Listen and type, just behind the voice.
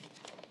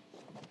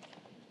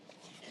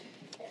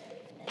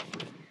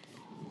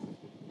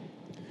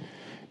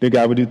Dear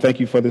God, we do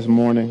thank you for this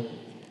morning.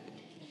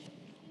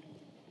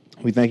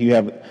 We thank you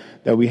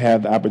that we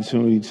have the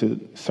opportunity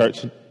to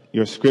search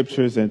your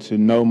scriptures and to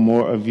know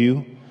more of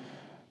you,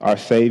 our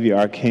Savior,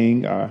 our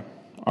King, our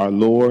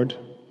Lord,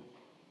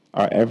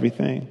 our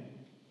everything,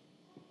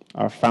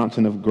 our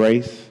fountain of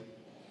grace,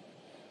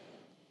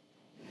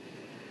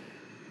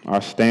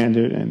 our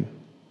standard and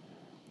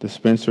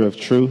dispenser of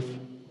truth.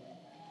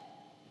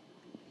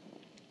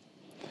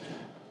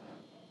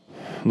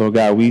 Lord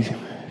God, we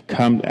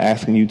come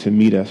asking you to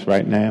meet us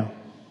right now.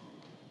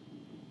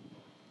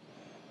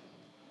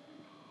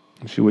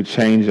 That you would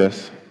change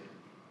us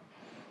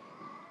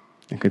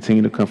and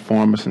continue to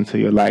conform us into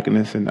your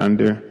likeness and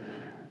help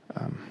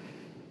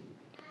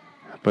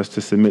us to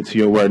submit to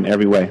your word in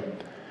every way.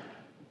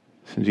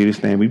 So in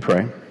Jesus' name we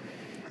pray.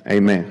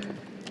 Amen.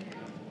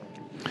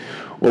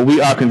 Well,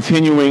 we are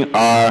continuing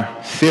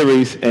our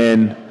series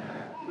in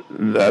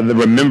the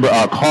Remember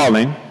Our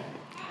Calling,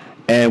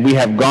 and we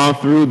have gone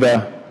through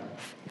the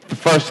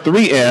first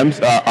three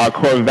M's, our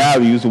core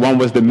values. One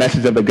was the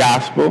message of the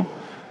gospel.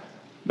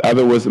 The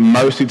other was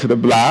mercy to the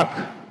block.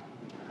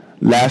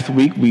 Last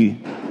week we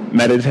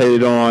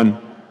meditated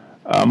on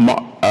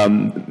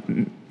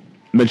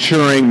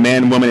maturing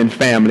men, women, and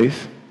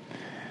families.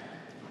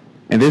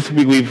 And this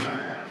week we've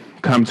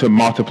come to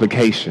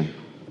multiplication.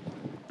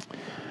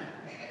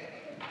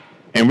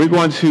 And we're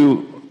going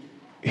to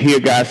hear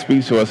God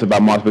speak to us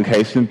about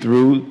multiplication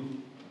through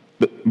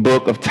the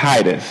book of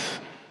Titus.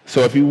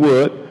 So if you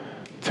would,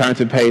 turn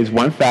to page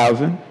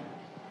 1000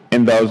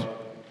 in those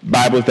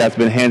Bibles that's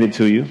been handed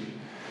to you.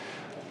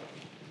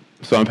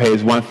 So on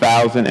page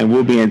 1000, and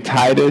we'll be in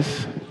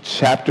Titus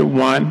chapter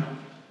 1,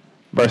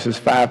 verses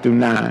 5 through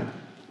 9.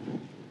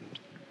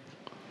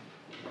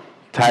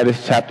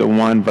 Titus chapter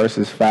 1,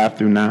 verses 5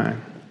 through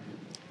 9.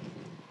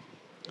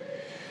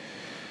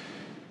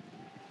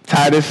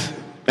 Titus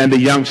and the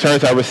young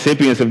church are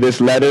recipients of this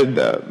letter.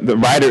 The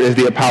writer is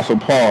the Apostle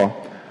Paul.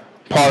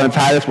 Paul and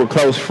Titus were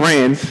close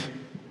friends.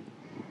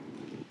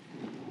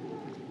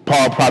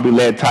 Paul probably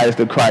led Titus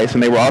to Christ,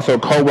 and they were also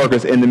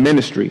co-workers in the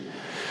ministry.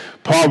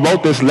 Paul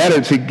wrote this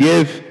letter to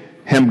give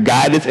him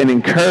guidance and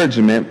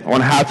encouragement on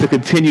how to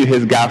continue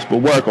his gospel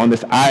work on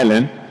this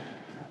island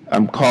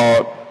on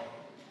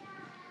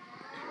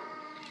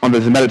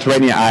this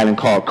Mediterranean island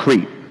called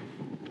Crete.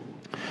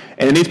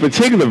 And in these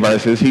particular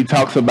verses, he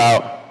talks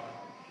about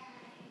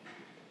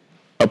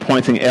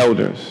appointing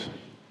elders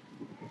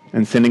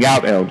and sending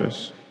out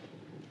elders.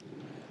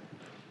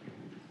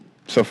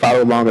 So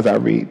follow along as I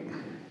read.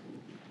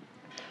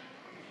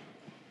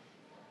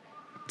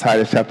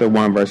 Titus chapter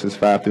 1, verses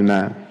 5 through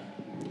 9.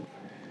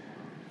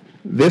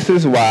 This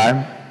is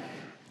why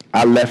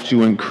I left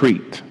you in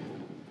Crete,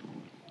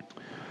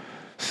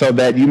 so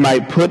that you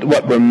might put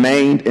what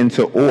remained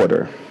into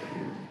order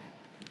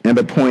and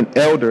appoint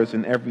elders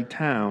in every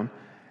town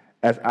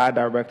as I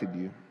directed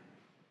you.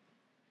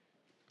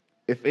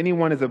 If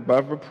anyone is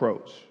above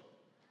reproach,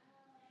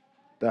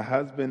 the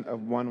husband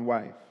of one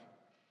wife,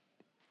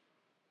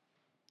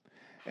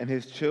 and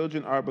his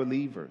children are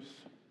believers,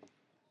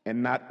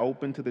 and not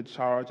open to the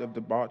charge of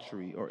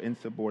debauchery or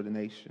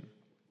insubordination.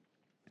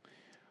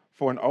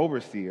 For an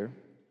overseer,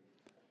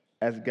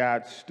 as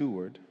God's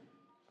steward,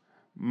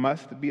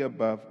 must be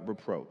above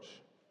reproach.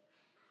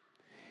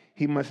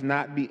 He must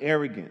not be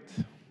arrogant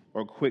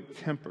or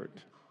quick-tempered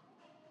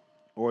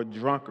or a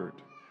drunkard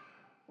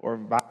or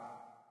violent.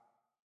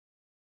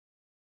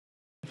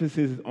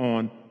 Emphasis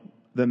on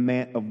the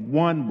man of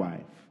one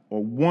wife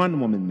or one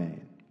woman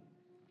man.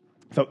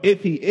 So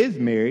if he is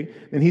married,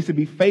 then he should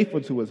be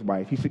faithful to his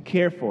wife. He should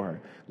care for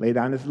her, lay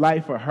down his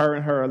life for her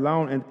and her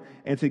alone,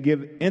 and to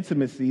give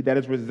intimacy that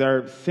is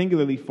reserved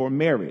singularly for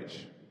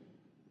marriage.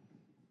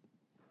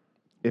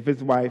 If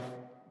his wife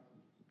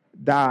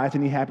dies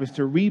and he happens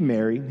to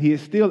remarry, he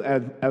is still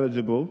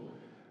eligible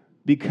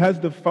because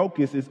the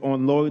focus is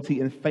on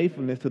loyalty and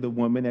faithfulness to the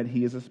woman that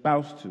he is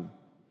espoused to.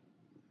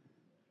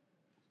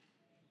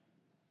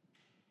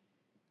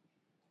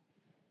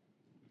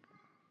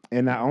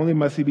 And not only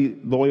must he be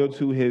loyal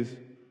to his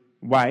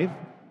wife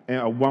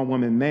and a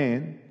one-woman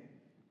man,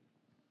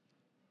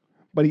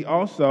 but he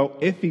also,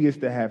 if he is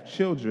to have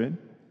children,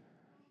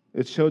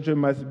 the children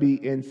must be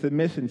in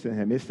submission to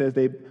him. It says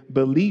they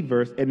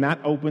believers and not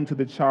open to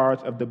the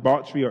charge of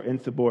debauchery or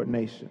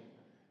insubordination.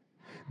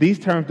 These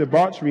terms,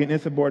 debauchery and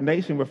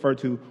insubordination, refer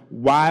to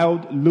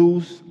wild,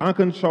 loose,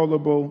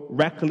 uncontrollable,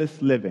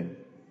 reckless living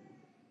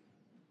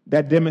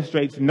that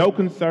demonstrates no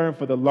concern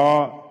for the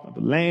law of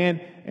the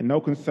land and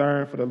no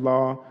concern for the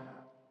law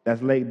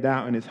that's laid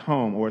down in his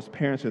home or his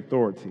parents'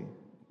 authority.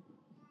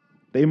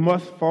 They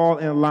must fall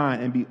in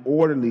line and be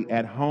orderly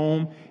at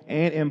home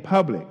and in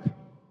public.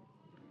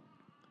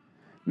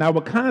 Now,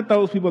 what kind of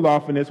throws people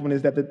off in this one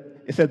is that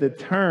it says the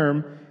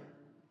term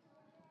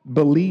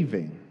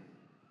believing.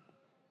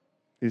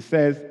 It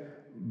says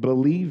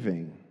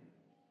believing.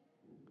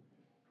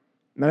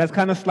 Now, that's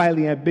kind of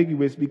slightly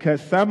ambiguous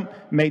because some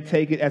may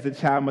take it as a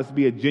child must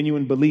be a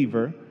genuine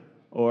believer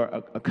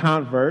or a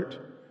convert,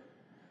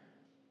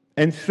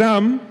 and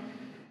some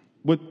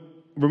would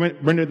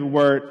render the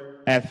word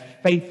as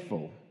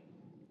faithful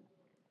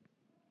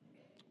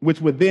which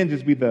would then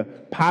just be the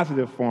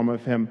positive form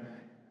of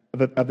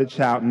the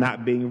child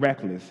not being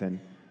reckless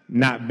and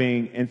not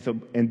being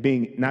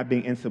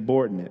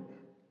insubordinate.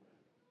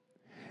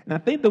 And I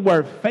think the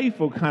word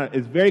faithful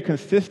is very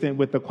consistent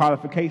with the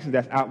qualifications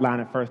that's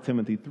outlined in 1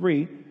 Timothy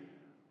 3,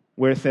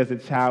 where it says the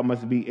child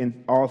must be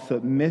in all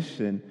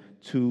submission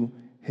to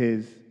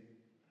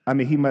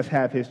he must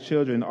have his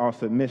children in all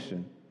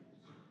submission.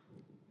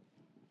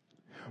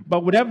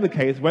 But whatever the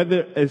case,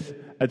 whether it's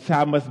a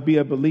child must be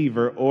a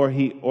believer or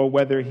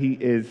whether he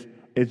is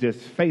just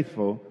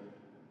faithful,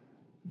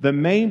 the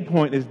main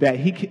point is that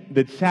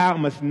the child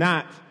must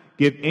not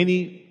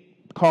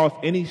cause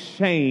any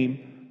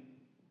shame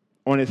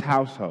on his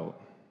household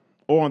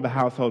or on the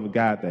household of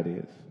God, that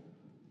is.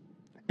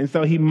 And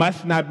so he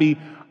must not be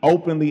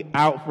outwardly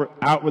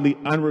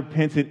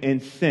unrepentant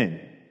in sin.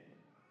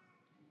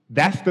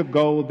 That's the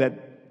goal that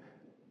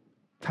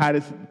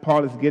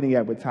Paul is getting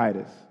at with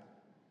Titus.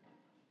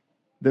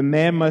 The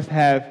man must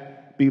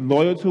be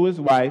loyal to his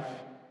wife,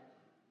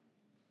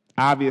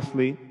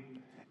 obviously,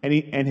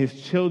 and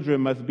his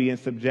children must be in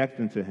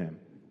subjection to him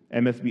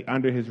and must be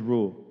under his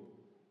rule.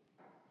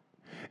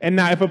 And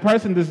now, if a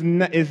person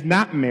is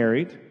not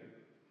married,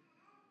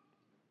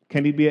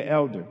 can he be an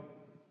elder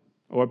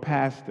or a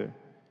pastor?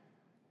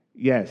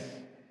 Yes.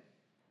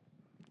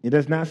 It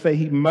does not say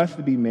he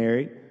must be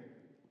married,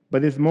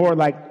 but it's more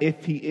like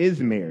if he is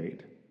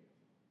married.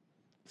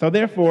 So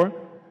therefore,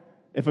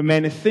 if a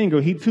man is single,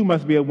 he too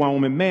must be a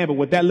one-woman man. But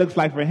what that looks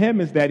like for him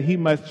is that he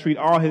must treat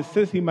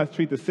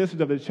the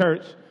sisters of the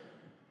church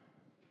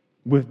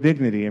with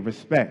dignity and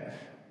respect.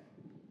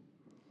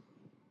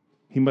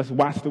 He must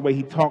watch the way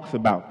he talks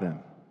about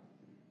them.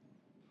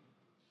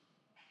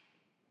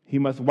 He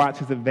must watch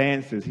his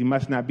advances. He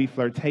must not be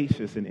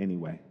flirtatious in any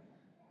way.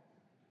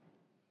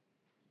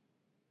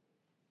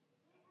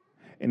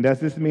 And does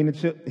this mean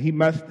that he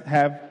must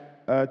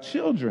have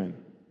children?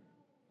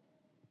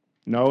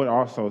 No, it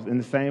also is in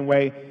the same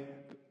way,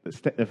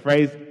 the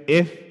phrase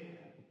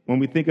when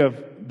we think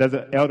of does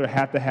an elder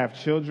have to have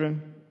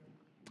children,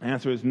 the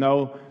answer is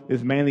no.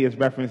 This mainly is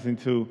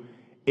referencing to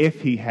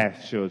if he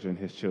has children,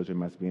 his children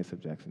must be in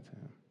subjection to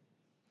him.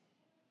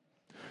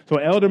 So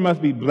an elder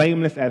must be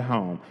blameless at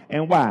home.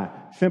 And why?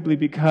 Simply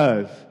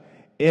because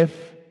if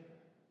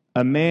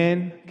a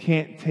man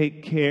can't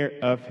take care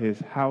of his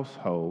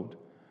household,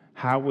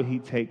 how will he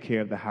take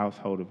care of the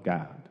household of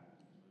God?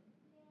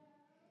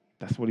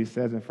 That's what he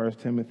says in 1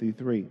 Timothy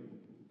 3.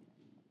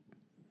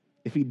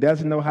 If he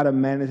doesn't know how to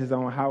manage his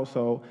own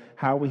household,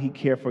 how will he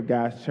care for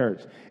God's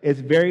church? It's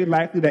very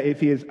likely that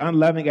if he is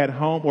unloving at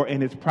home or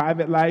in his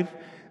private life,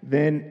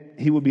 then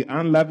he will be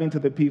unloving to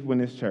the people in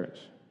his church.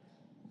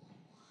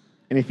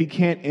 And if he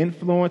can't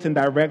influence and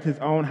direct his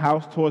own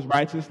house towards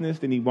righteousness,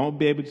 then he won't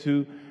be able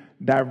to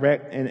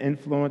direct and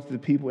influence the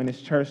people in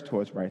his church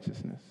towards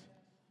righteousness.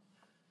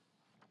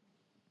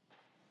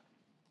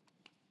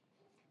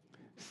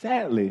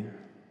 Sadly,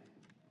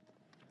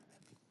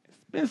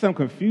 there's been some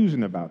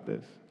confusion about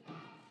this.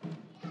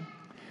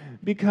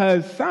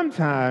 Because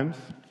sometimes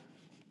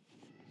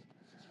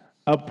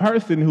a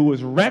person who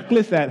is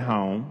reckless at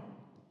home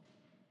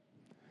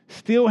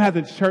still has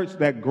a church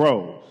that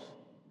grows.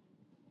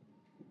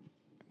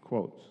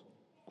 Quotes,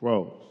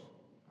 grows.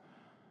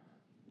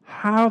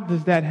 How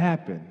does that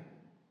happen?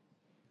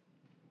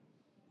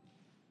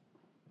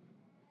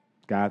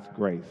 God's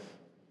grace.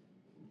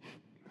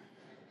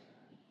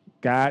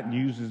 God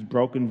uses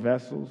broken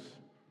vessels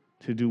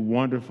to do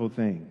wonderful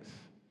things.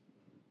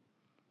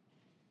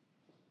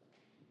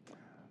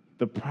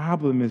 The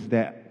problem is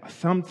that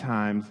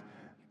sometimes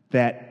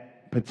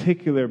that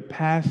particular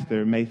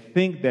pastor may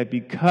think that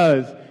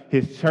because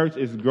his church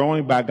is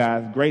growing by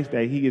God's grace,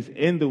 that he is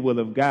in the will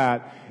of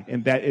God,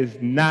 and that is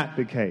not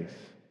the case.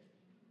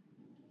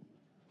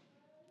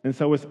 And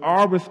so it's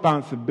our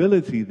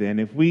responsibility then,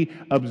 if we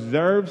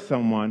observe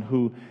someone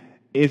who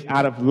is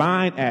out of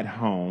line at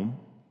home,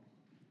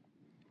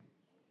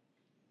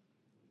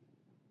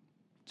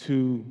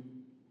 to,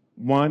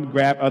 one,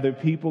 grab other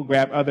people,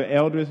 grab other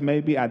elders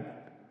maybe, and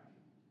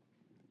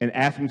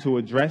ask him to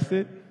address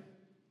it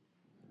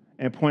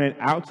and point it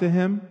out to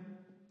him.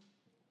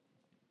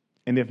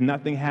 And if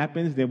nothing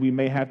happens, then we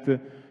may have to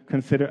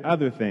consider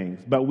other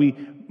things. But we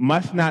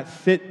must not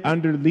sit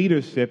under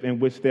leadership in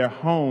which their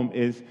home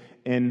is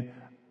in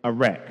a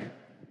wreck.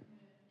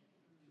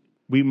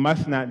 We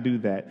must not do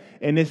that.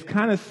 And it's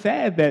kind of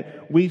sad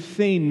that we've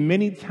seen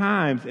many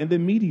times in the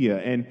media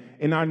and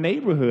in our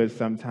neighborhoods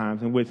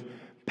sometimes in which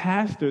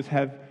pastors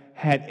have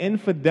had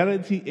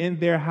infidelity in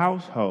their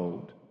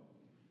household.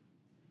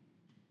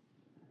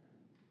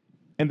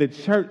 And the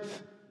church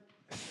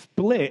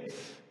splits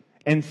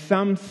and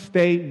some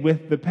stay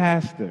with the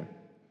pastor.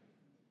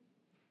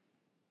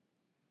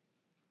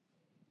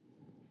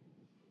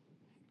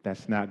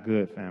 That's not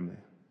good, family.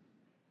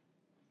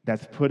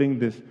 That's putting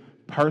this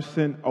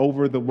person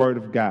over the word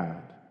of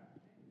God.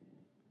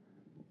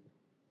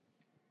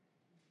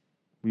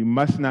 We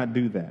must not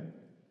do that.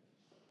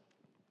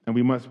 And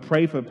we must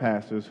pray for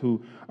pastors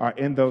who are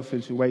in those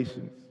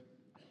situations.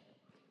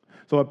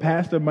 So a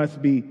pastor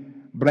must be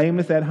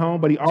blameless at home,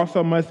 but he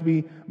also must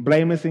be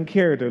blameless in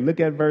character. Look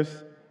at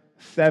verse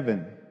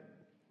 7.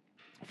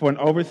 For an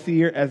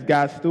overseer as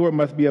God's steward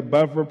must be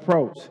above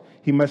reproach.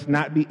 He must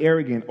not be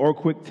arrogant or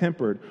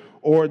quick-tempered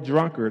or a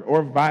drunkard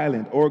or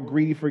violent or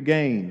greedy for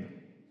gain.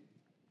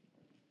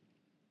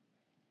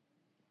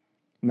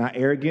 Not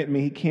arrogant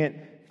means he can't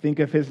think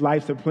of his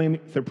life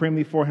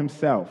supremely for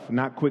himself.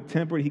 Not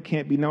quick-tempered, he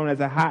can't be known as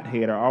a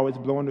hothead or always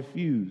blowing the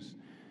fuse.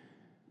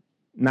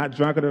 Not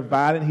drunkard or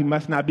violent, he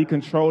must not be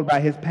controlled by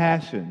his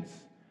passions.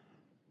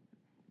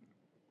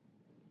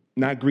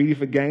 Not greedy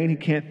for gain, he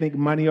can't think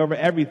money over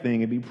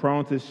everything and be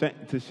prone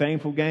to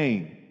shameful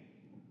gain.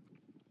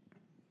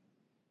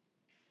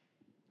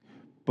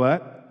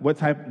 But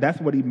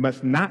that's what he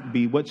must not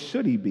be. What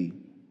should he be?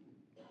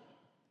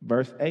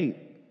 Verse 8.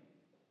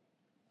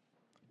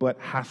 But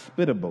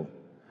hospitable,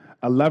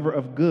 a lover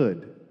of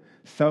good,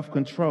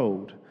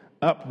 self-controlled,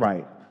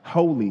 upright,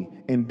 holy,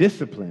 and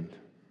disciplined.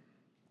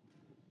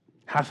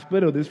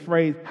 Hospitable, this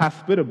phrase,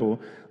 hospitable,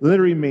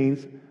 literally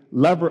means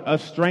lover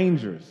of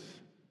strangers.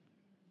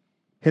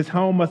 His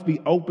home must be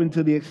open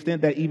to the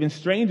extent that even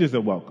strangers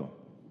are welcome.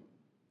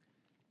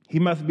 He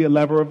must be a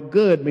lover of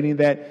good, meaning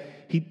that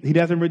he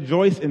doesn't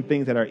rejoice in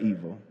things that are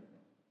evil.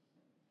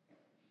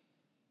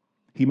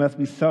 He must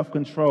be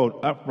self-controlled,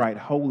 upright,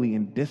 holy,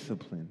 and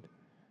disciplined.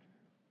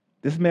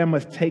 This man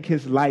must take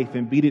his life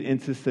and beat it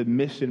into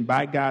submission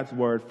by God's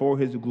word for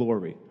his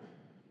glory.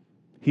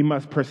 He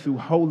must pursue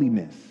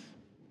holiness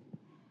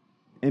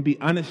and be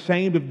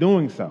unashamed of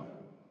doing so.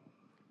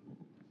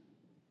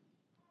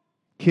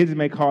 Kids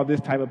may call this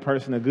type of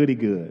person a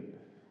goody-good.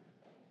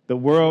 The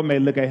world may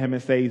look at him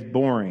and say he's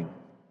boring.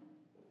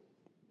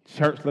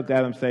 Church look at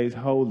him and say he's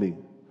holy.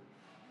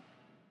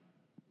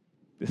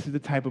 This is the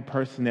type of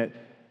person that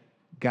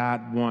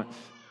God wants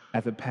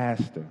as a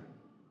pastor.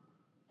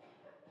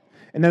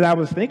 And as I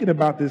was thinking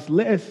about this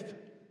list,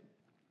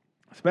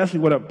 especially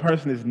what a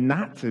person is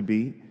not to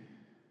be,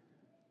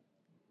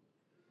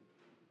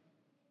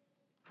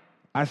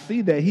 I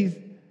see that he's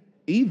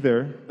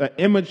either an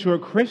immature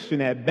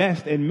Christian at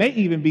best and may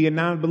even be a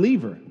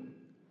non-believer.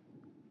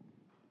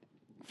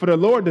 For the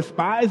Lord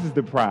despises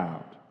the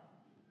proud.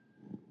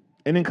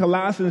 And in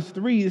Colossians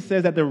 3, it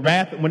says that the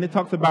wrath, when it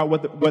talks about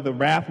where the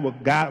wrath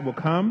of God will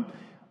come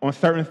on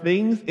certain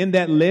things, in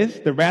that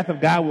list, the wrath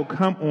of God will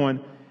come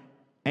on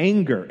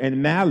anger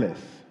and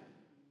malice.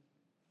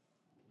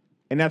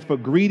 And as for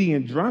greedy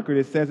and drunkard,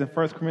 it says in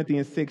 1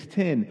 Corinthians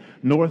 6:10,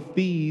 nor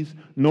thieves,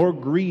 nor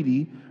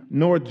greedy,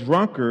 nor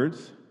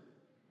drunkards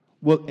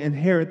will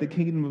inherit the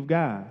kingdom of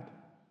God.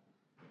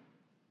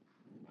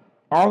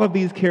 All of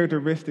these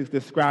characteristics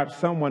describe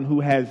someone who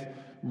has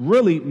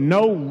really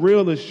no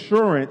real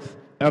assurance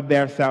of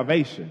their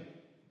salvation.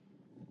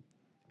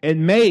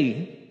 And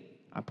may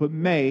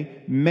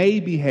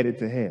be headed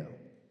to hell.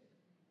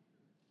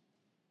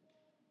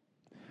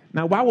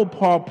 Now, why would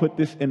Paul put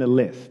this in a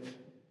list?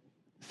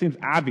 Seems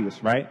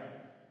obvious, right?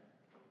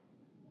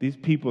 These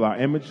people are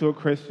immature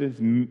Christians,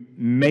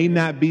 may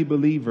not be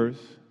believers,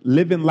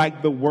 living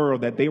like the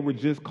world that they were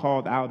just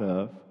called out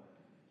of.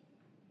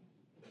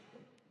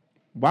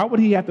 Why would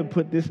he have to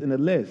put this in a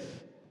list?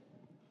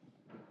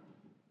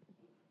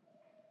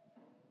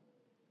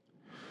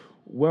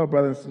 Well,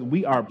 brothers,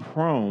 we are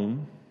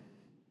prone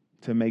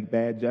to make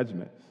bad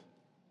judgments.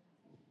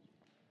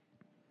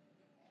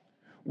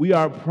 We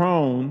are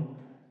prone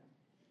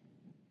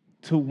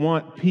to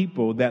want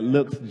people that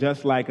looks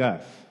just like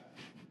us,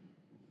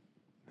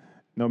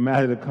 no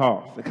matter the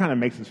cost. It kind of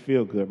makes us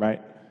feel good,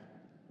 right?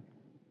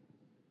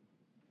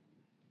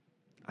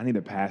 I need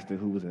a pastor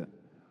who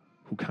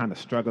kind of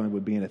struggling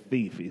with being a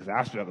thief, because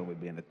I struggle with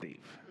being a thief.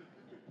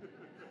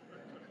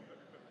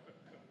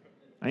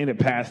 I need a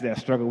pastor that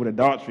struggled with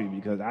adultery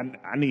because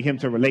I need him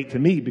to relate to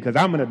me because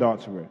I'm an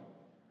adulterer.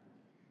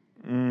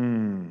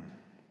 Don't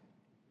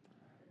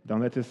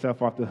let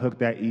yourself off the hook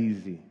that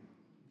easy.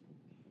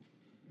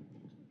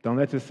 Don't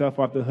let yourself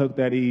off the hook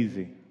that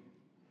easy.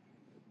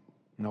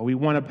 No, we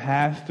want a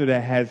pastor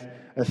that has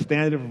a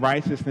standard of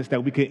righteousness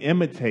that we can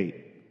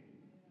imitate.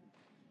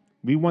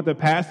 We want the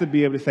pastor to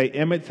be able to say,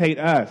 imitate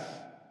us.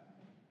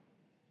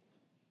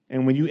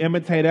 And when you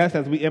imitate us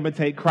as we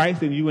imitate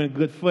Christ, then you're in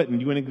good foot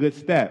and you're in a good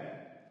step.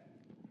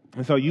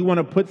 And so you want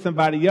to put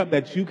somebody up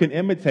that you can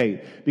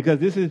imitate, because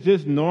this is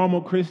just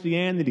normal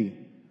Christianity.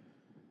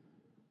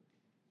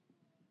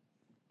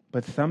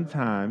 But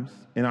sometimes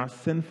in our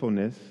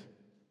sinfulness,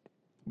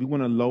 we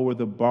want to lower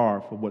the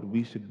bar for what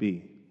we should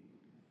be.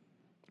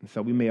 And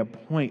so we may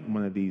appoint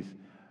one of these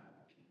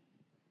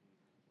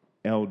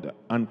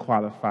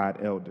unqualified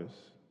elders.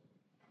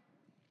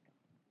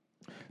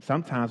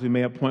 Sometimes we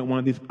may appoint one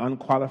of these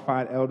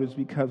unqualified elders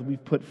because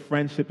we've put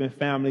friendship and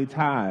family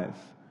ties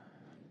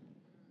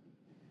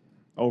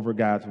over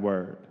God's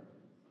word.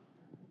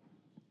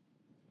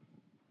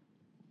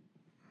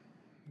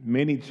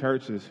 Many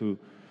churches who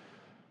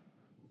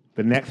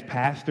the next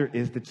pastor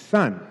is the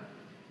son.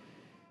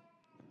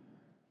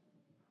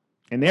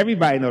 And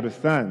everybody knows the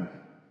son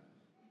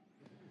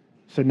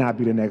should not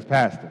be the next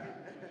pastor.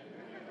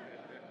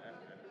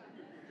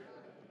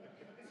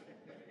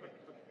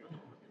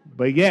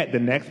 But yet, the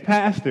next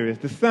pastor is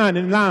the son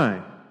in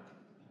line.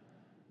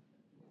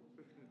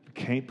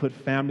 Can't put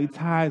family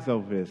ties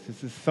over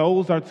this. His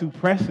souls are too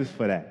precious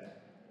for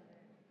that.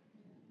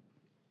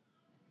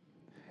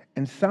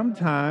 And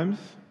sometimes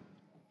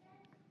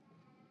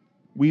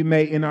we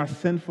may, in our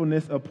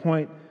sinfulness,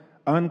 appoint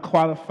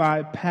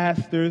unqualified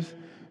pastors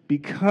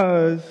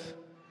because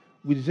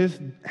we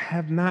just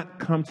have not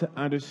come to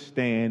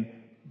understand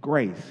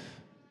grace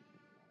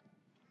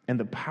and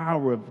the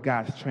power of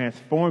God's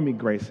transforming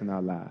grace in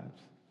our lives.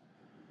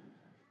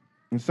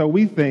 And so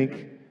we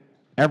think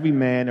every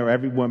man or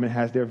every woman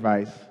has their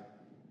vice.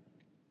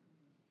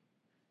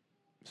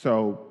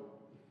 So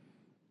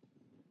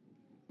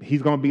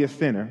he's going to be a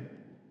sinner.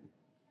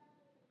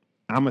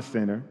 I'm a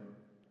sinner.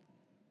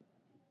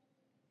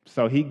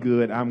 So he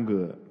good, I'm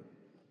good.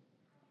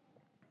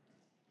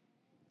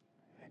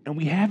 And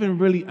we haven't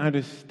really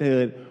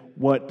understood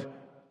what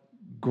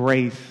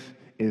grace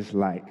is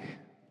like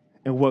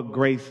and what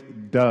grace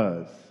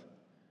does.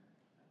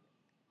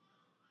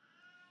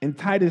 In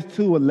Titus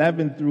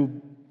 2:11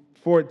 through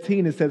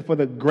 14, it says, "For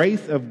the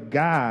grace of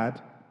God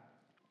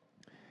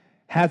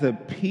has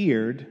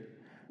appeared,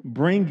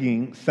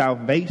 bringing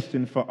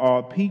salvation for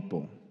all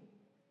people."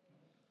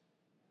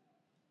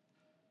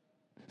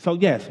 So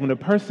yes, when a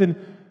person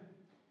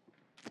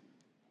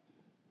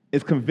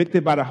is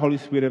convicted by the Holy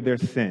Spirit of their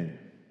sin,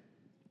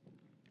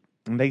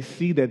 and they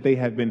see that they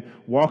have been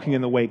walking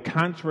in the way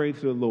contrary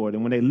to the Lord,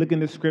 and when they look in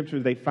the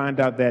scriptures, they find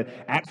out that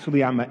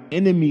actually I'm an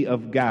enemy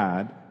of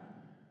God,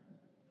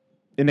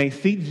 and they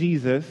see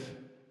Jesus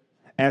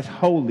as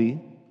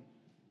holy,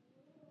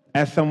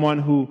 as someone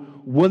who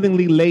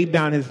willingly laid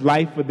down his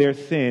life for their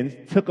sins,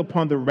 took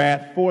upon the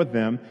wrath for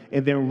them,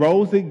 and then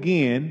rose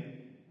again,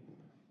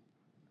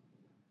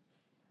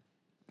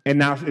 and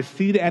now is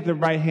seated at the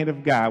right hand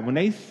of God. When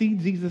they see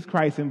Jesus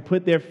Christ and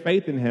put their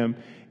faith in him,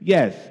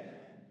 yes,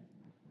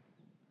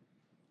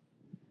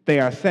 they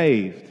are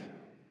saved.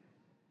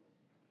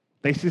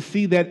 They should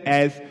see that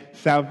as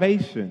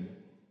salvation.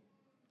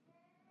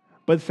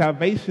 But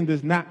salvation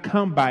does not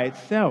come by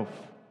itself.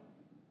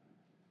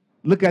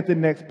 Look at the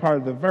next part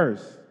of the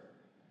verse.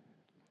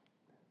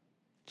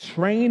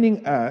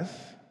 Training us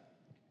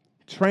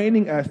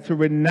to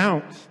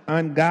renounce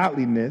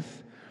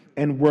ungodliness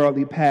and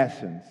worldly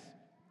passions,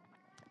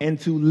 and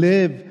to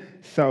live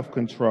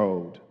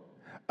self-controlled,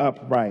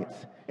 upright,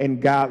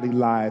 and godly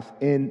lives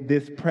in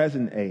this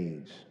present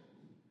age.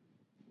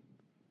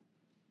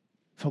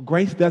 So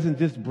grace doesn't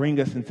just bring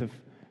us into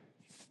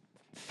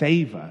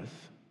save us.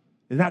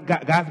 It's not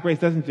God's grace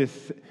doesn't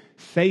just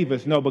save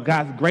us, no, but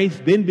God's grace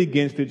then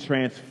begins to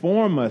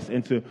transform us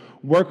and to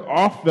work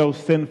off those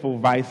sinful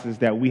vices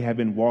that we have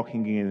been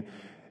walking in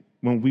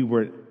when we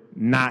were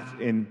not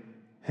in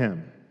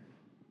him.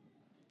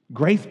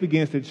 Grace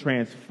begins to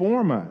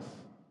transform us.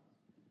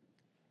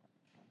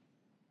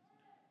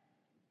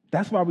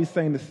 That's why we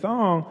sang the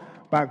song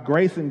by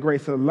grace and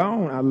grace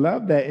alone. I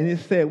love that. And it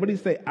said, what did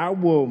he say? I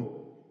will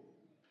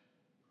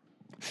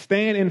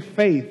stand in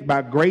faith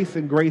by grace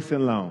and grace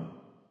alone.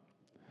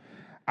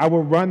 I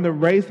will run the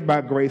race by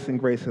grace and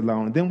grace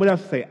alone. And then what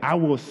else say? I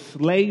will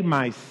slay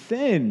my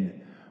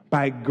sin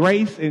by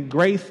grace and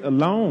grace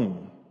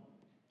alone.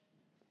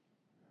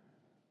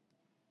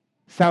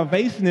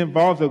 Salvation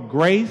involves a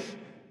grace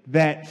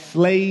that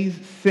slays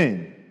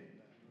sin.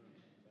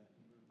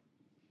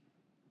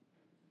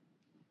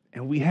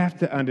 And we have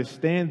to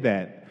understand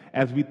that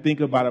as we think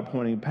about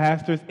appointing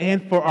pastors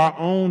and for our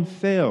own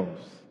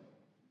selves.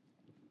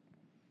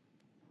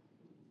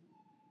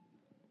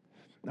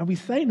 Now we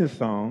sing this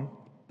song,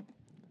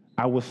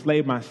 I will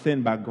slay my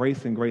sin by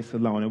grace and grace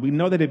alone. And we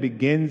know that it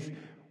begins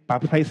by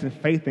placing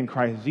faith in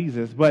Christ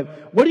Jesus.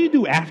 But what do you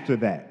do after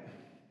that?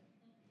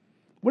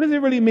 What does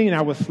it really mean,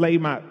 I will slay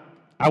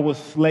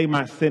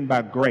my sin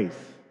by grace?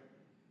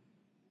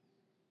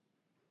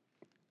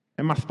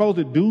 Am I supposed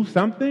to do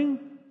something?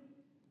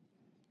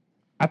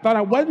 I thought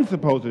I wasn't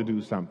supposed to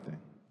do something.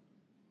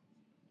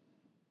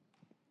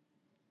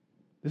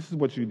 This is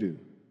what you do.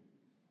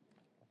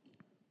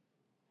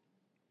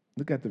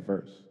 Look at the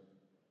verse.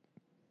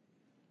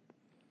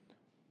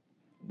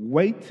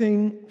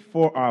 Waiting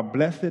for our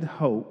blessed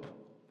hope,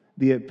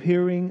 the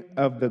appearing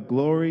of the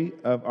glory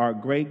of our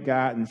great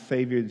God and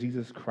Savior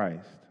Jesus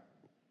Christ,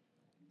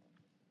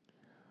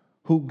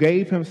 who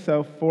gave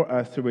himself for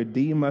us to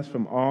redeem us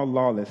from all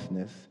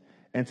lawlessness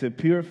and to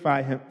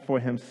purify him for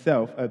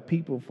himself a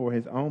people for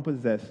his own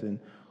possession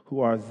who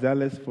are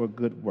zealous for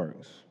good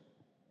works.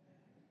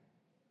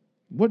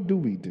 What do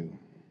we do?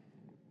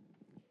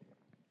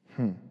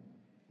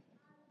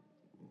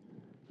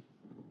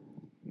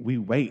 We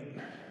wait.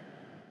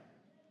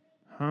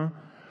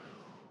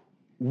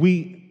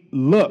 We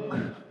look.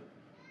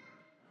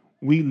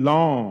 We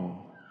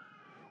long.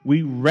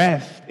 We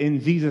rest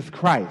in Jesus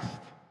Christ.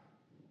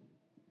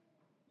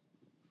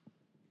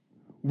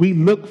 We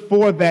look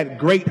for that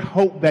great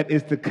hope that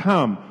is to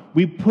come.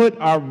 We put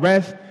our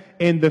rest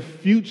in the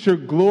future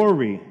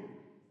glory.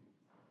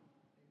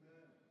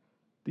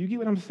 Do you get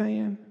what I'm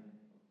saying?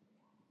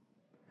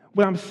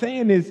 What I'm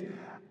saying is,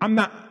 I'm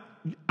not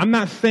I'm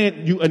not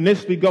saying you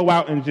initially go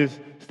out and just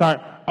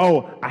start,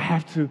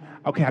 I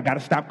got to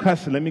stop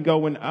cussing. Let me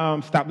go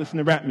and stop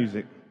listening to rap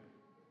music.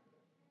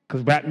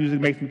 Because rap music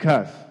makes me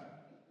cuss.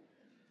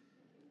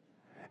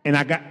 And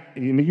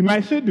you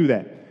might should do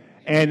that.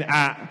 And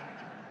I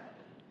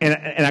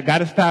got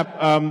to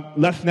stop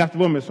lusting after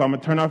women, so I'm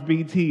going to turn off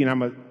BT and I'm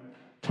going to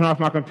turn off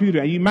my computer.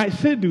 And you might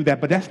should do that,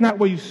 but that's not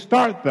where you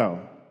start,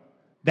 though.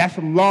 That's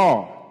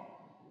law.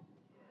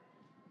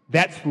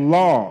 That's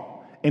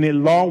law.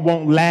 And law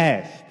won't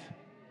last.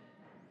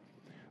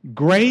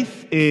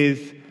 Grace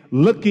is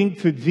looking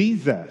to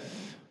Jesus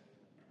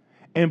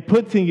and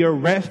putting your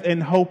rest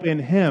and hope in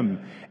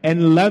him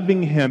and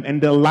loving him and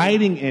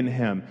delighting in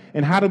him.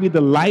 And how do we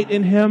delight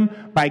in him?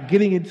 By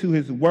getting into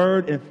his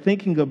word and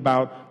thinking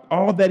about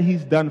all that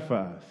he's done for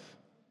us.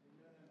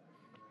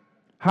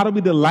 How do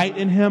we delight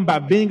in him? By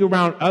being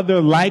around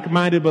other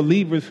like-minded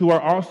believers who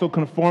are also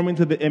conforming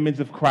to the image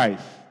of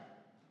Christ.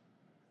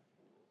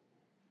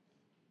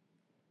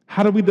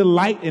 How do we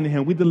delight in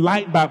him? We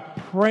delight by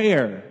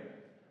prayer.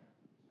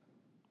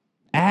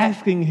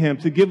 Asking him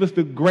to give us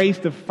the grace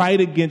to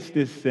fight against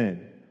this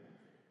sin.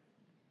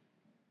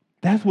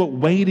 That's what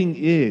waiting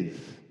is.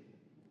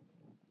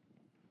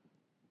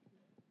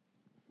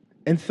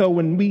 And so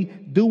when we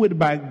do it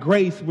by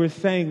grace, we're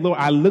saying, Lord,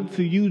 I look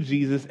to you,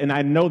 Jesus, and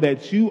I know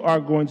that you are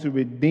going to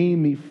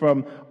redeem me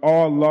from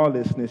all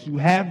lawlessness. You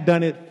have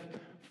done it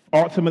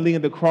ultimately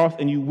in the cross,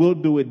 and you will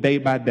do it day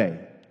by day.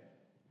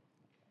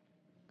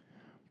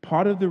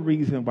 Part of the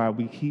reason why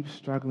we keep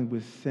struggling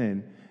with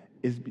sin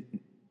is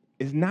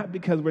not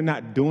because we're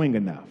not doing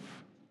enough.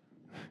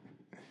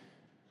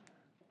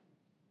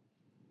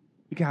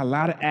 We got a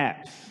lot of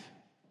apps,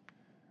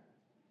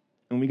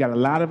 and we got a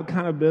lot of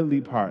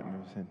accountability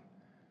partners,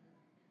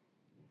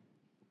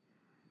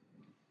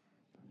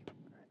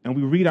 and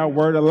we read our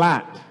word a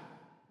lot.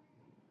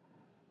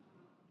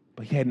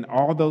 But yet in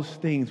all those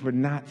things, we're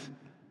not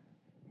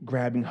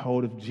grabbing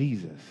hold of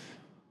Jesus.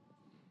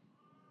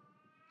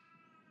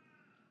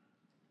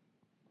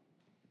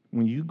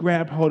 When you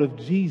grab hold of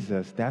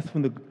Jesus, that's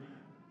when the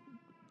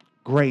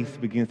grace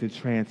begins to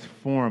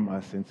transform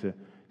us and to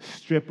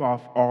strip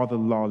off all the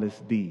lawless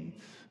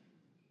deeds.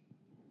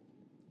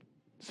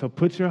 So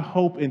put your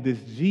hope in this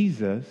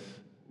Jesus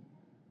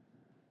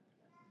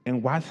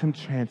and watch him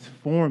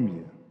transform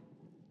you.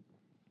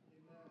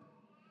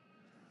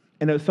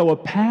 And so a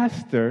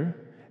pastor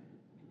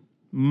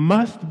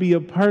must be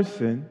a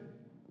person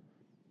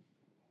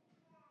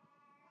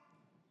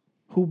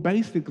who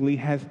basically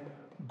has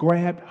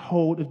grabbed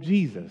hold of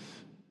Jesus.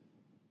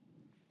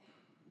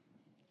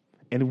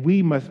 And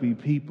we must be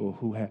people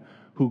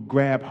who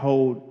grab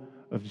hold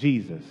of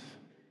Jesus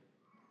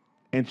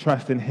and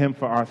trust in him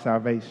for our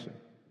salvation.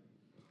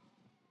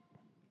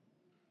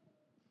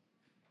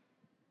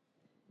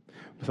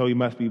 So he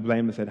must be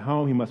blameless at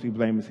home. He must be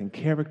blameless in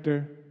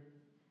character.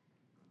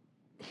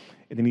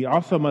 And then he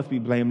also must be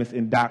blameless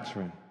in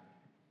doctrine.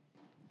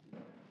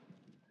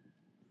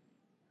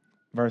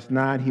 Verse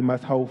 9, he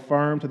must hold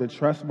firm to the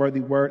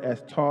trustworthy word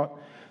as taught,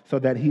 so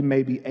that he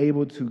may be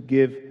able to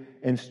give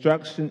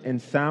instruction in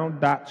sound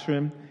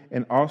doctrine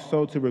and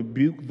also to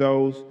rebuke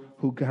those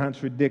who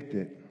contradict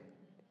it.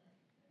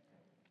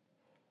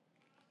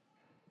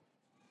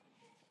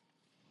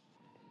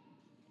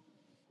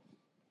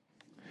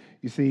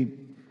 You see,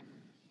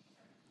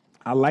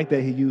 I like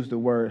that he used the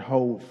word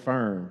hold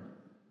firm,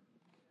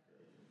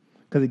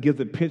 because it gives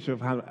a picture of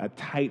how a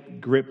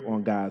tight grip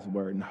on God's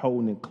word and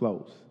holding it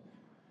close.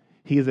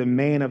 He is a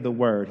man of the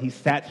word. He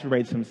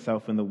saturates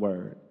himself in the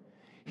word.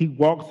 He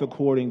walks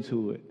according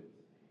to it.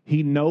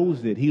 He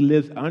knows it. He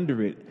lives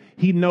under it.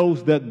 He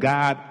knows the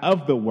God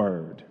of the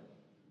word.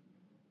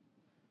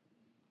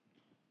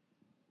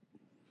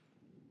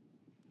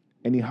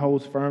 And he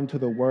holds firm to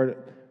the word,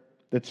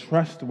 the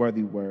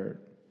trustworthy word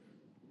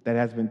that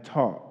has been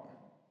taught.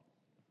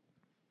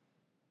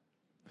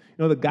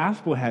 You know, the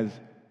gospel has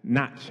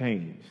not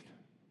changed.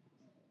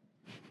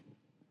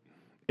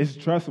 It's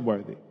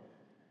trustworthy.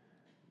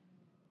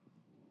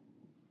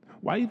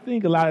 Why do you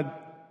think a lot of,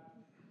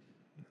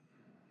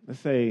 let's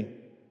say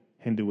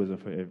Hinduism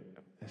for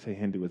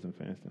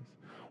instance.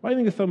 Why do you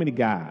think there's so many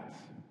gods?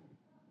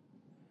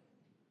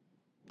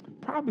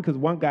 Probably because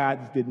one God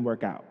just didn't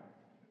work out.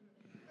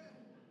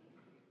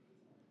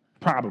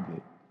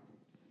 Probably.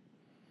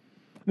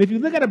 And if you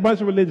look at a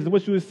bunch of religions,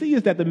 what you will see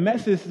is that the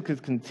message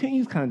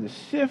continues kind of to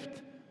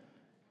shift.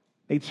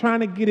 They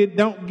trying to get it,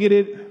 don't get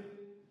it.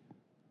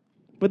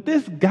 But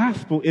this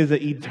gospel is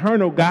an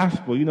eternal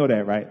gospel. You know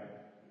that, right?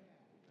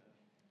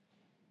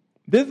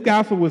 This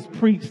gospel was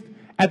preached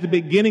at the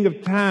beginning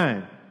of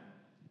time.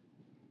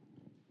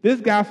 This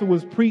gospel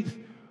was preached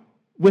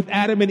with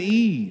Adam and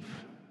Eve.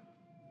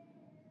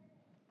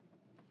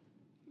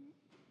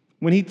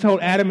 When he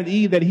told Adam and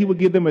Eve that he would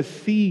give them a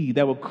seed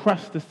that would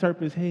crush the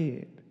serpent's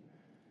head.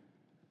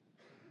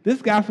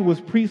 This gospel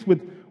was preached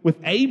with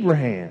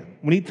Abraham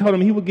when he told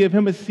him he would give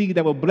him a seed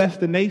that would bless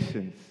the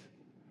nations.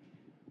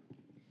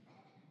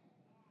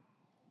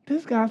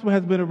 This gospel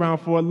has been around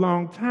for a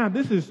long time.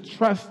 This is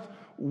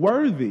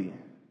trustworthy.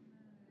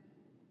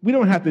 We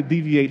don't have to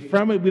deviate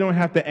from it. We don't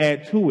have to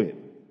add to it.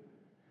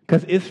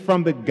 Because it's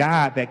from the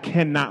God that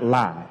cannot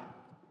lie.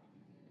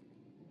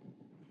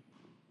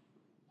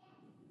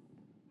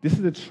 This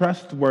is a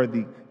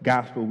trustworthy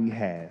gospel we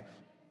have.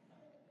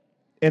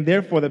 And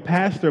therefore, the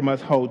pastor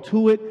must hold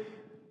to it,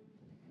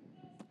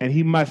 and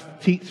he must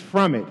teach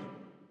from it.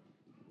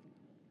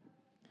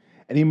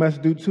 And he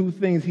must do two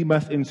things. He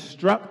must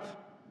instruct,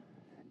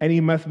 and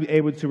he must be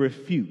able to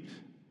refute.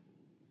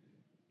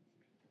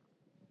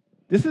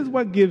 This is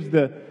what gives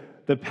the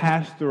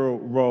pastoral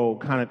role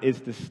kind of its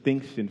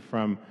distinction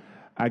from,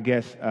 I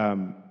guess,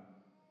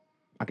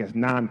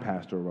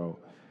 non-pastoral role.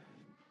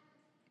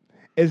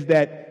 Is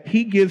that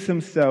he gives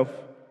himself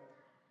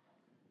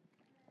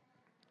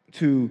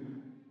to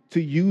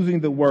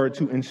using the word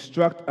to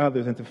instruct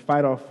others and to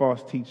fight off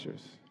false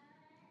teachers.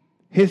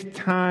 His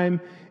time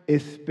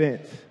is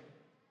spent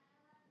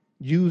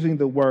using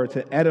the word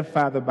to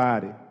edify the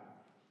body.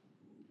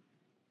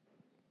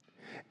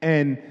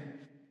 And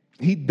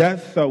he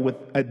does so with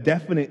a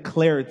definite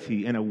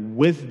clarity and a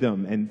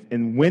wisdom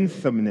and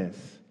winsomeness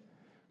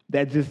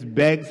that just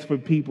begs for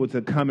people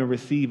to come and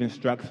receive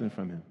instruction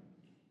from him.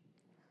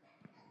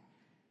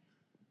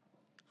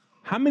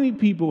 How many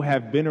people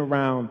have been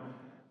around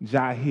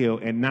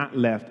Jahil and not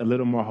left a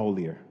little more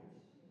holier?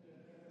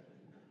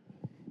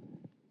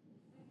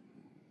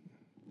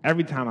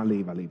 Every time I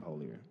leave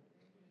holier.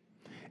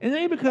 And it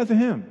ain't because of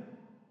him.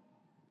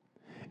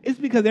 It's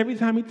because every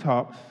time he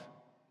talks,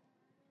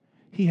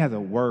 he has a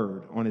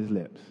word on his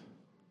lips.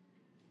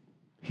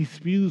 He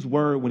spews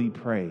word when he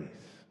prays.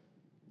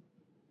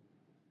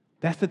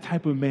 That's the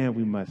type of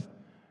man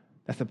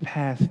that's a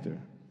pastor.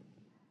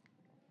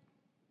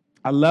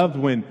 I loved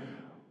when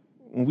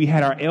we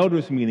had our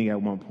elders meeting at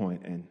one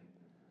point, and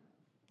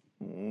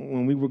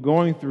when we were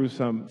going through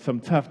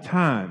some tough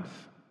times,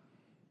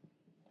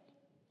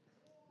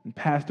 and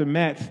Pastor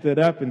Matt stood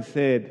up and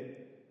said,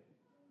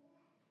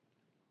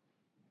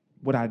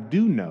 "What I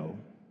do know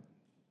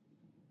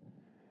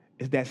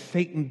is that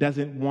Satan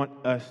doesn't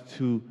want us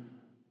to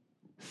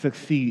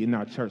succeed in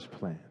our church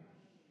plan."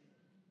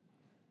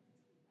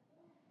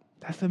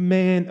 That's a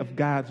man of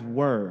God's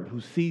word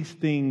who sees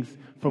things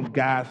from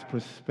God's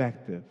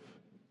perspective.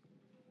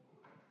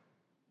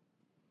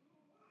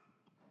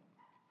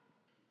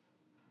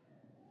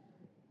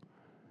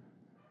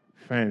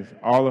 Friends,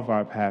 all of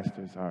our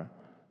pastors are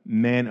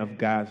men of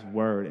God's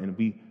word, and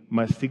we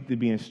must seek to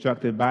be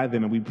instructed by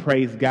them, and we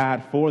praise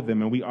God for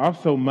them. And we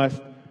also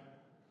must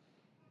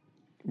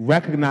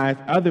recognize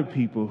other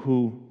people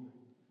who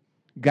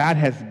God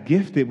has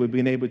gifted with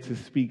being able to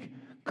speak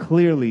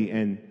clearly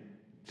and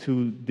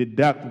to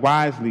deduct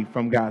wisely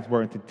from God's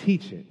word and to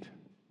teach it.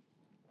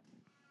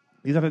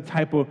 These are the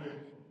type of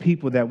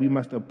people that we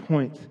must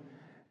appoint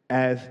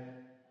as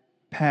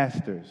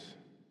pastors.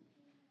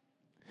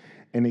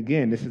 And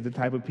again, this is the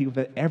type of people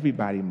that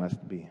everybody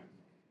must be.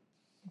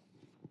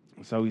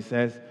 So he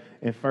says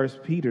in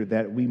 1 Peter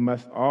that we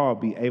must all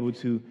be able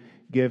to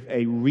give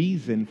a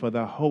reason for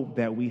the hope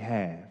that we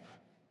have.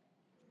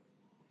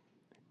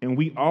 And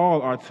we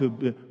all are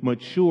to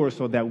mature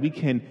so that we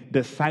can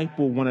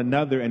disciple one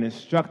another and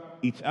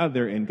instruct each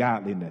other in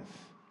godliness.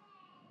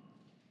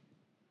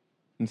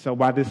 And so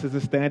while this is a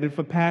standard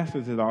for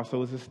pastors, it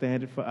also is a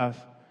standard for us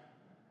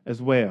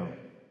as well.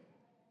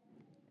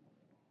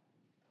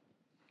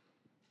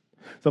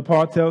 So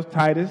Paul tells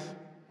Titus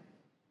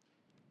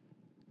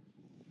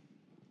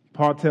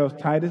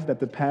that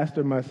the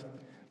pastor must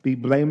be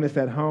blameless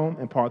at home,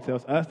 and Paul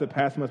tells us the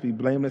pastor must be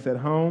blameless at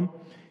home.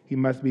 He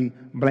must be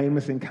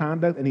blameless in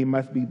conduct, and he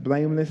must be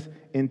blameless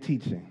in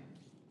teaching.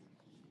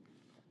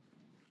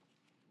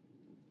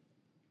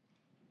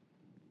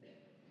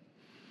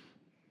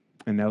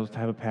 And those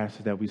type of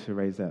pastors that we should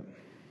raise up.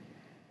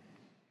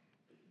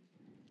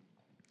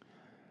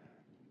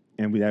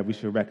 And that we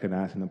should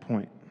recognize and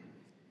appoint.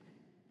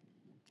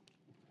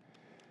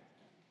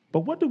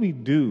 But what do we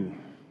do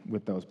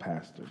with those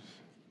pastors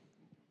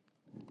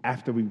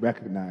after we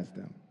recognize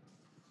them?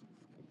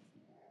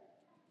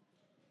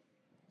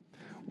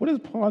 What does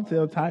Paul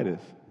tell Titus?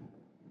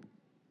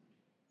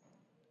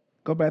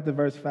 Go back to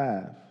verse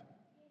 5.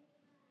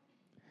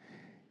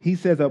 He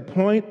says,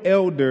 "Appoint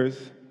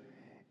elders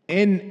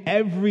in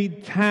every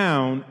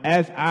town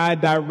as I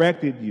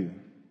directed you."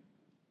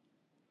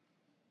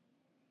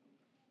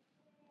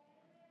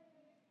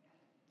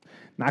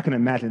 Now I can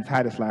imagine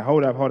Titus like,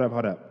 hold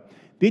up.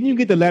 Didn't you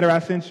get the letter I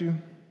sent you?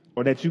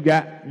 Or that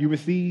you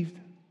received?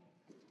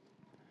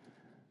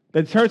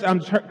 The church I'm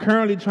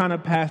currently trying to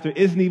pastor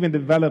isn't even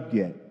developed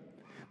yet.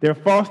 There are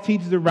false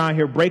teachers around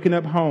here breaking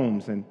up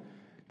homes and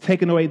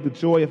taking away the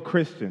joy of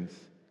Christians.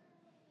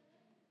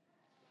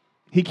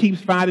 He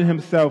keeps finding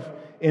himself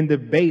in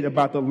debate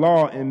about the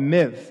law and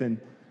myths. And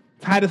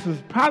Titus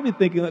was probably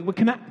thinking, like, well,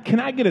 can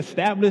I get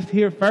established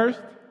here first?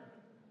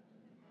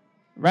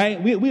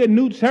 Right? We're a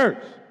new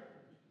church.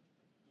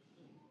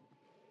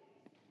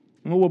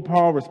 And what will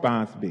Paul's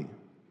response be?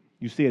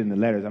 You see it in the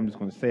letters. I'm just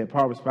going to say it.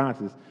 Paul's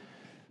response is,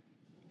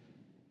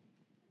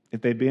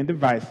 if they're being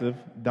divisive,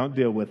 don't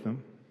deal with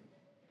them.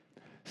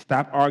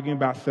 Stop arguing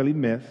about silly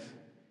myths.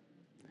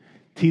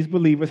 teach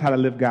believers how to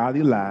live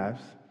godly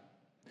lives,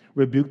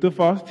 rebuke the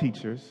false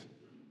teachers,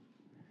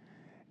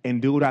 and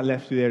do what I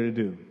left you there to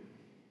do,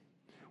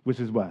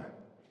 which is what?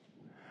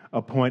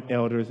 Appoint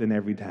elders in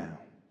every town.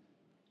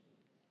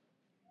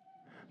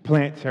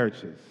 Plant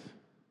churches.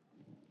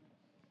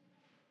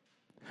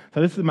 So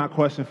this is my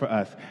question for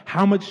us.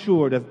 How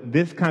mature does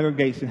this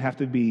congregation have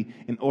to be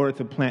in order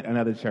to plant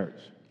another church?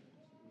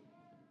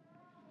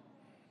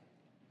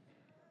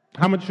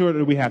 How mature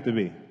do we have to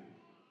be?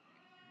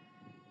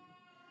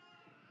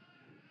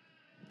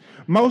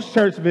 Most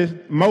church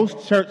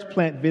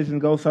plant vision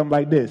goes something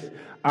like this.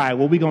 All right,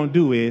 what we're going to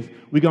do is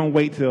we're going to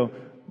wait till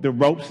the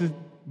ropes is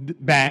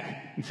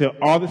back, until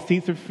all the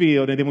seats are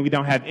filled, and then when we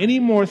don't have any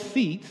more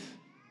seats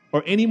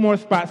or any more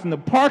spots in the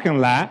parking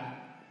lot,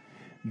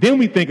 then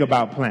we think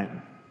about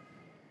planting.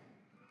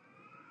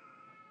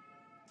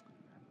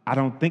 I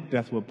don't think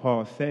that's what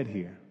Paul said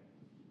here.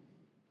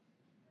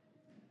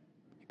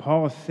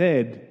 Paul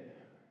said,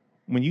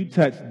 when you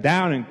touch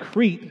down in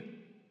Crete,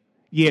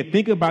 yeah,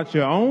 think about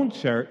your own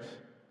church,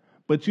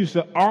 but you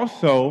should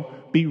also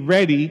be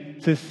ready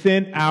to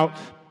send out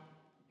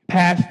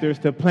pastors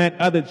to plant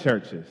other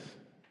churches.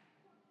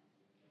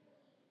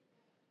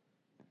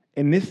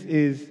 And this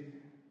is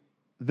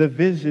the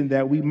vision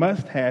that we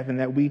must have and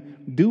that we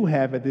do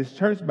have at this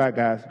church by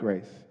God's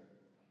grace.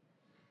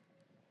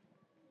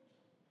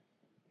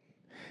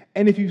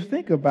 And if you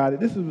think about it,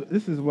 this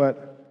is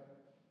what,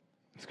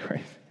 it's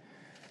crazy.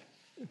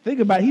 Think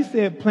about it. He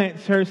said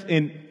plant church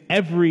in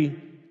every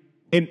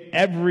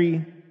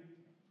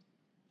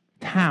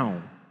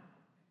town.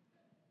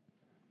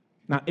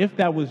 Now, if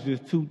that was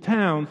just 2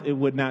 towns, it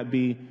would not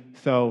be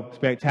so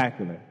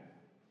spectacular.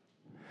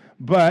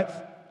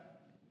 But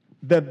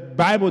the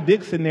Bible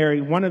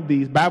dictionary, one of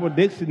these Bible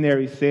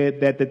dictionaries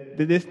said that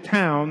this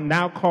town,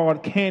 now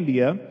called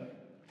Candia,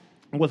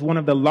 was one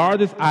of the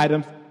largest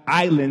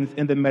islands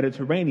in the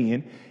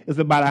Mediterranean. It's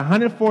about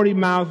 140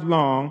 miles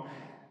long,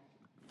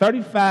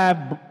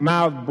 35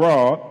 miles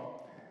broad.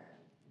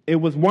 It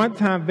was one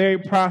time very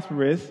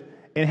prosperous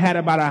and had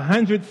about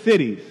 100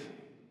 cities.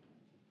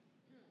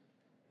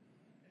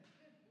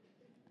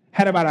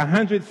 Had about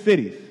 100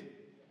 cities,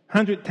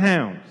 100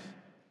 towns.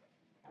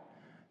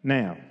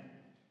 Now,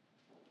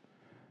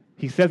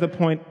 he says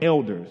appoint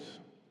elders.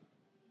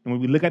 And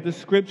when we look at the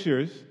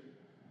scriptures,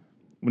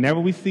 whenever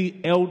we see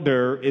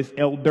elder, it's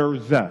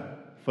elders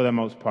for the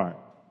most part.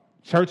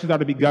 Churches are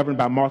to be governed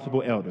by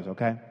multiple elders,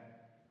 okay?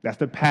 That's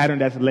the pattern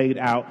that's laid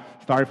out,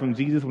 starting from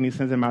Jesus when he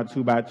sends them out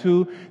 2 by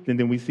 2.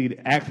 Then we see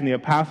the Acts and the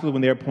Apostles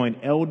when they appoint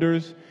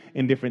elders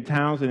in different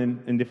towns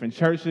and in different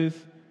churches.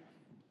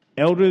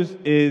 Elders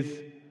is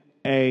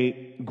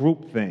a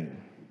group thing.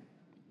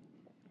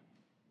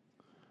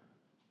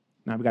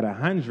 Now we got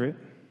 100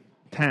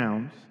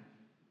 towns,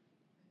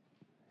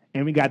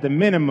 and we got the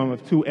minimum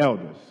of 2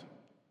 elders.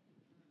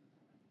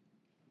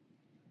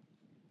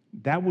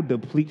 That will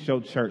deplete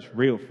your church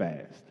real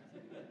fast.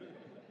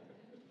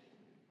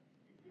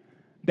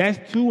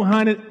 That's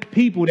 200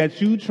 people that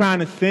you trying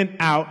to send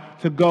out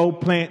to go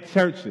plant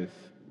churches,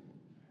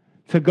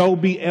 to go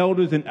be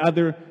elders in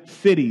other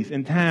cities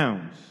and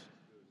towns.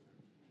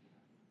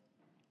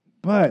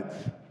 But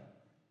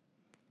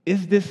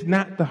is this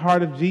not the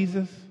heart of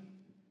Jesus?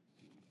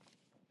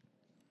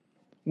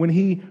 When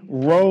he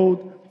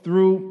rode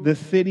through the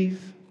cities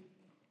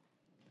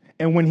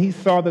and when he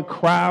saw the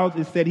crowds,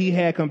 it said he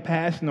had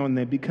compassion on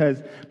them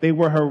because they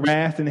were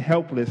harassed and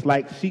helpless,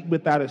 like sheep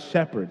without a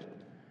shepherd.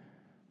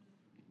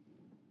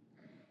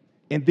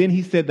 And then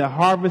he said, the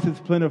harvest is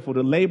plentiful,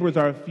 the laborers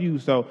are few,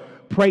 so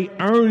pray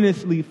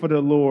earnestly for the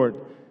Lord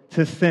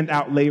to send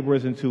out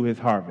laborers into his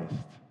harvest.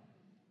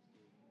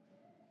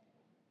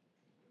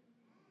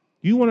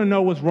 You want to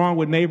know what's wrong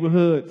with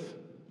neighborhoods?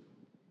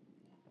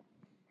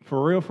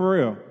 For real, for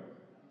real.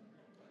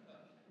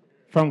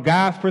 From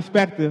God's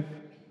perspective,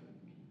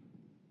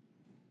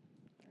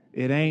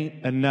 it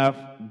ain't enough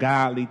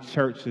godly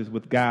churches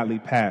with godly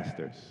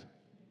pastors.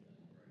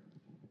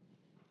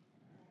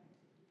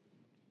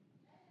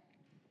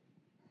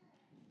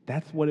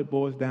 That's what it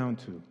boils down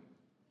to.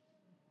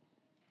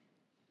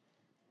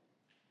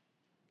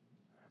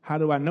 How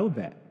do I know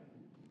that?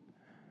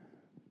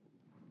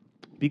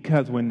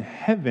 Because when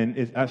heaven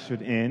is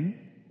ushered in,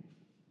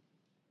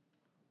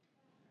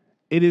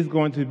 it is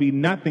going to be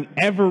nothing.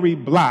 Every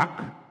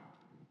block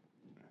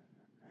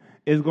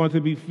is going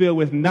to be filled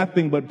with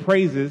nothing but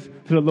praises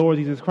to the Lord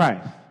Jesus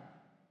Christ.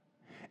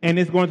 And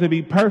it's going to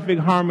be perfect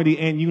harmony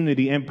and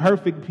unity and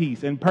perfect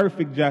peace and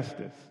perfect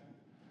justice.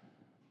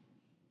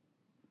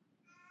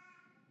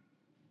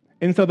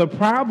 And so the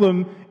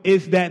problem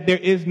is that there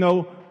is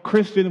no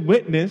Christian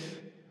witness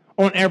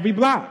on every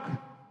block.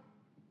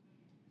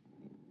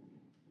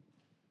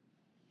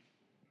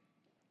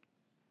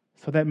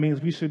 So that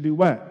means we should do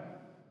what?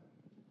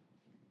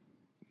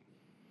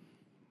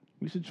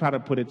 We should try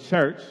to put a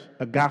church,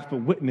 a gospel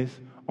witness,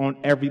 on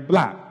every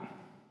block.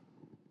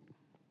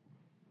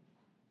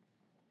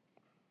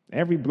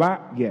 Every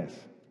block, yes.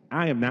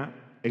 I am not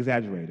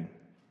exaggerating.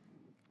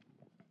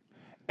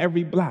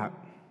 Every block.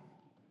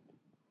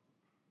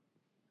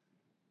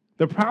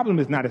 The problem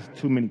is not as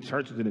too many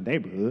churches in the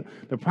neighborhood.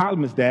 The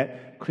problem is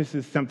that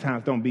Christians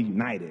sometimes don't be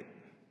united.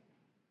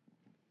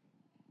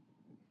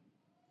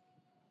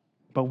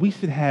 But we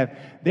should have,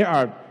 there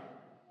are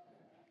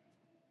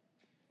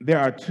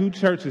two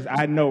churches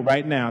I know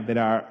right now that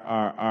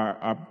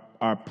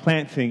are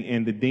planting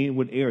in the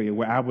Deanwood area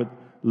where I would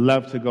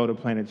love to go to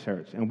plant a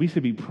church. And we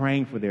should be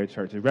praying for their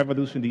churches.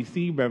 Revolution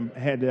DC,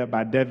 headed up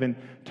by Devin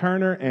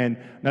Turner, and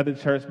another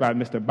church by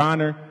Mr.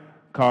 Bonner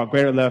called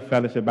Greater Love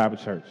Fellowship Bible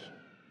Church.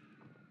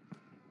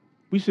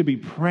 We should be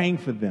praying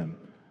for them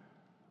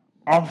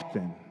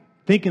often,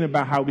 thinking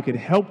about how we could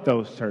help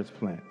those church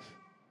plants.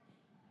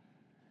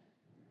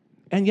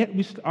 And yet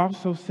we should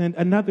also send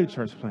another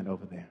church plant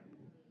over there.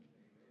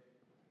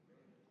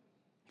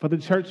 For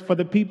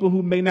the people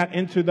who may not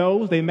enter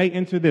those, they may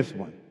enter this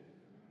one.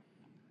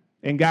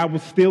 And God will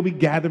still be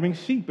gathering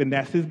sheep, and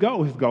that's his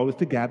goal. His goal is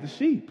to gather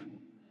sheep.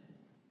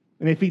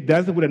 And if he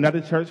does it with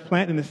another church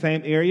plant in the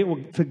same area,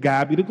 well, to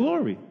God be the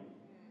glory.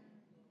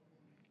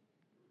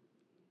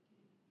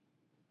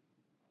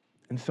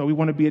 And so we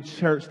want to be a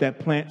church that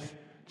plants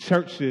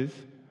churches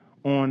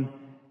on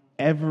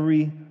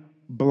every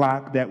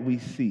block that we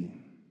see.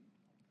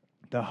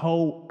 The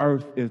whole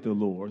earth is the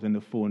Lord's and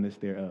the fullness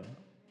thereof.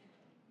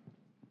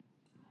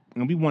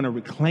 And we want to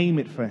reclaim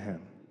it for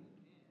him.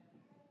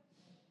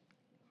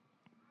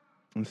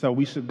 And so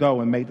we should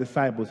go and make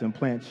disciples and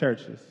plant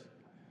churches.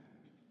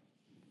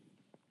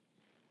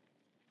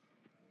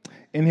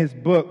 In his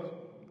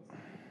book,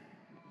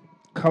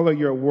 Color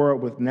Your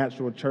World with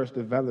Natural Church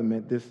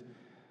Development, this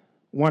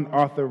one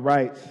author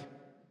writes,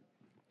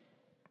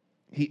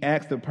 he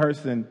asked the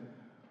person,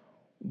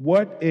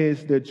 what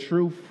is the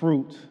true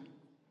fruit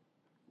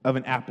of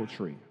an apple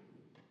tree?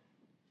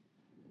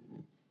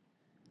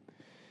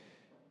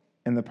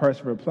 And the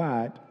person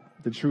replied,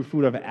 the true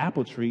fruit of an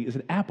apple tree is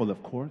an apple,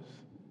 of course.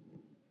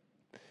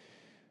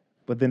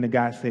 But then the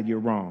guy said, you're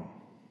wrong.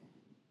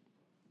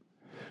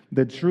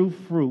 The true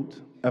fruit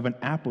of an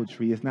apple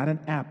tree is not an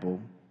apple,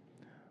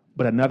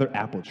 but another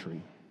apple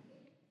tree.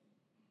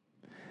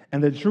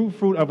 And the true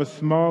fruit of a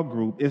small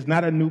group is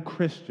not a new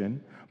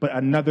Christian, but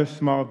another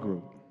small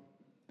group.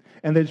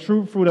 And the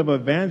true fruit of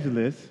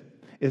evangelists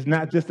is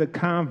not just a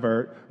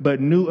convert, but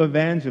new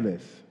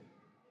evangelists.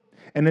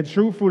 And the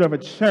true fruit of a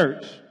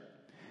church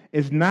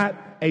is not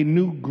a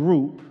new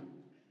group,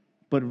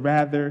 but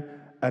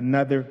rather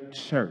another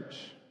church.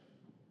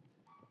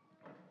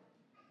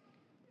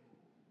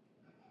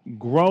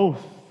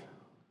 Growth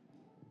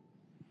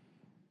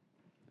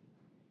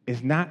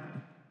is not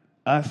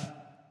us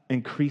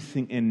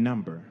increasing in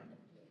number,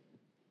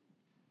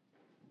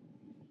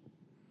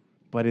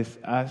 but it's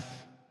us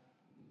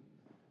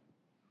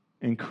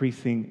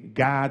increasing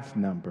God's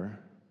number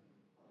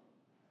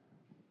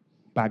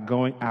by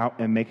going out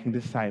and making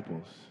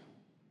disciples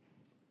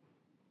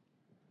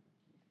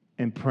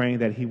and praying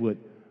that he would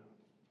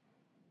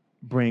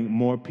bring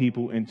more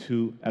people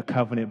into a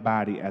covenant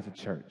body as a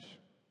church.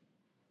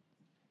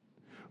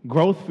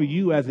 Growth for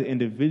you as an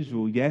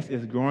individual, yes,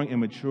 is growing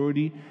in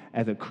maturity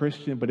as a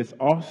Christian, but it's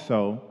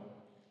also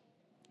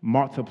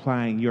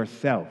multiplying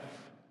yourself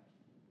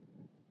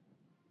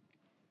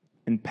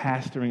and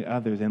pastoring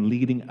others and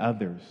leading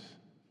others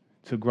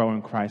to grow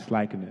in Christ's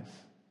likeness.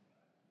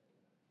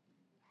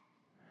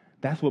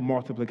 That's what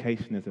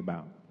multiplication is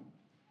about.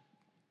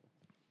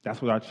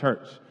 That's what our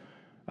church,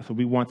 that's what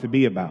we want to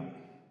be about.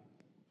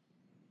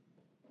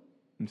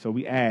 And so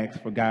we ask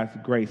for God's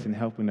grace in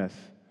helping us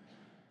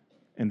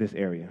in this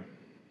area.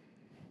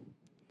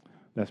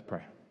 Let's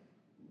pray.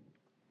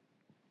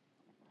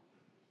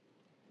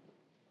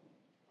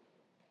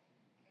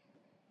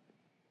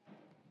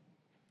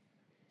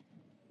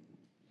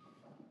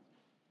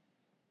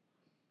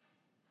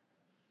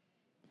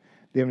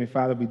 Dear Heavenly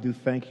Father, we do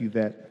thank you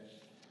that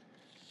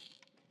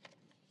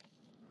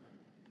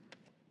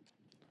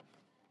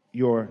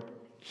your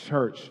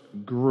church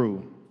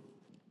grew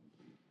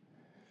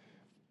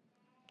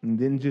and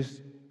didn't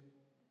just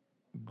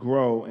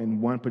grow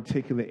in one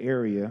particular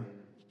area,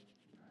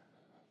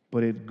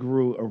 but it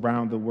grew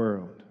around the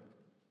world.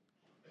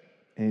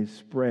 And it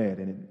spread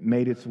and it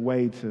made its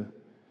way to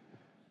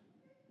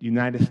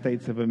United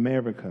States of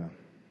America.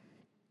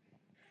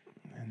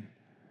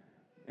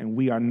 And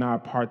we are now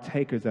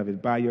partakers of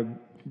it by your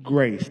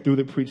grace through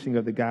the preaching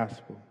of the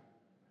gospel.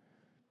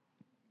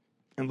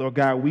 And Lord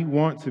God, we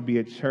want to be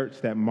a church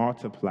that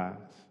multiplies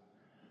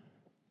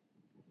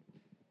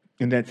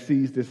and that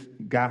sees this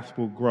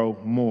gospel grow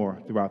more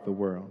throughout the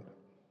world.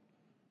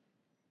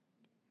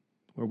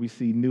 Where we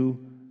see new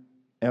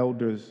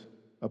elders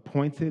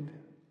appointed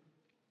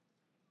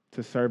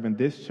to serve in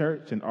this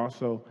church and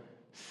also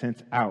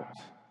sent out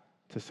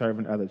to serve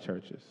in other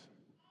churches.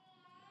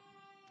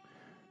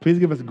 Please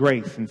give us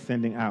grace in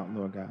sending out,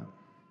 Lord God.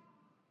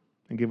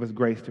 And give us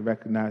grace to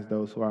recognize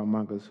those who are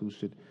among us who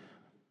should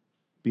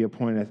be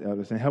appointed as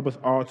elders. And help us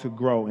all to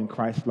grow in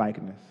Christ's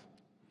likeness.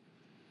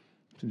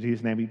 In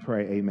Jesus' name we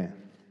pray, amen.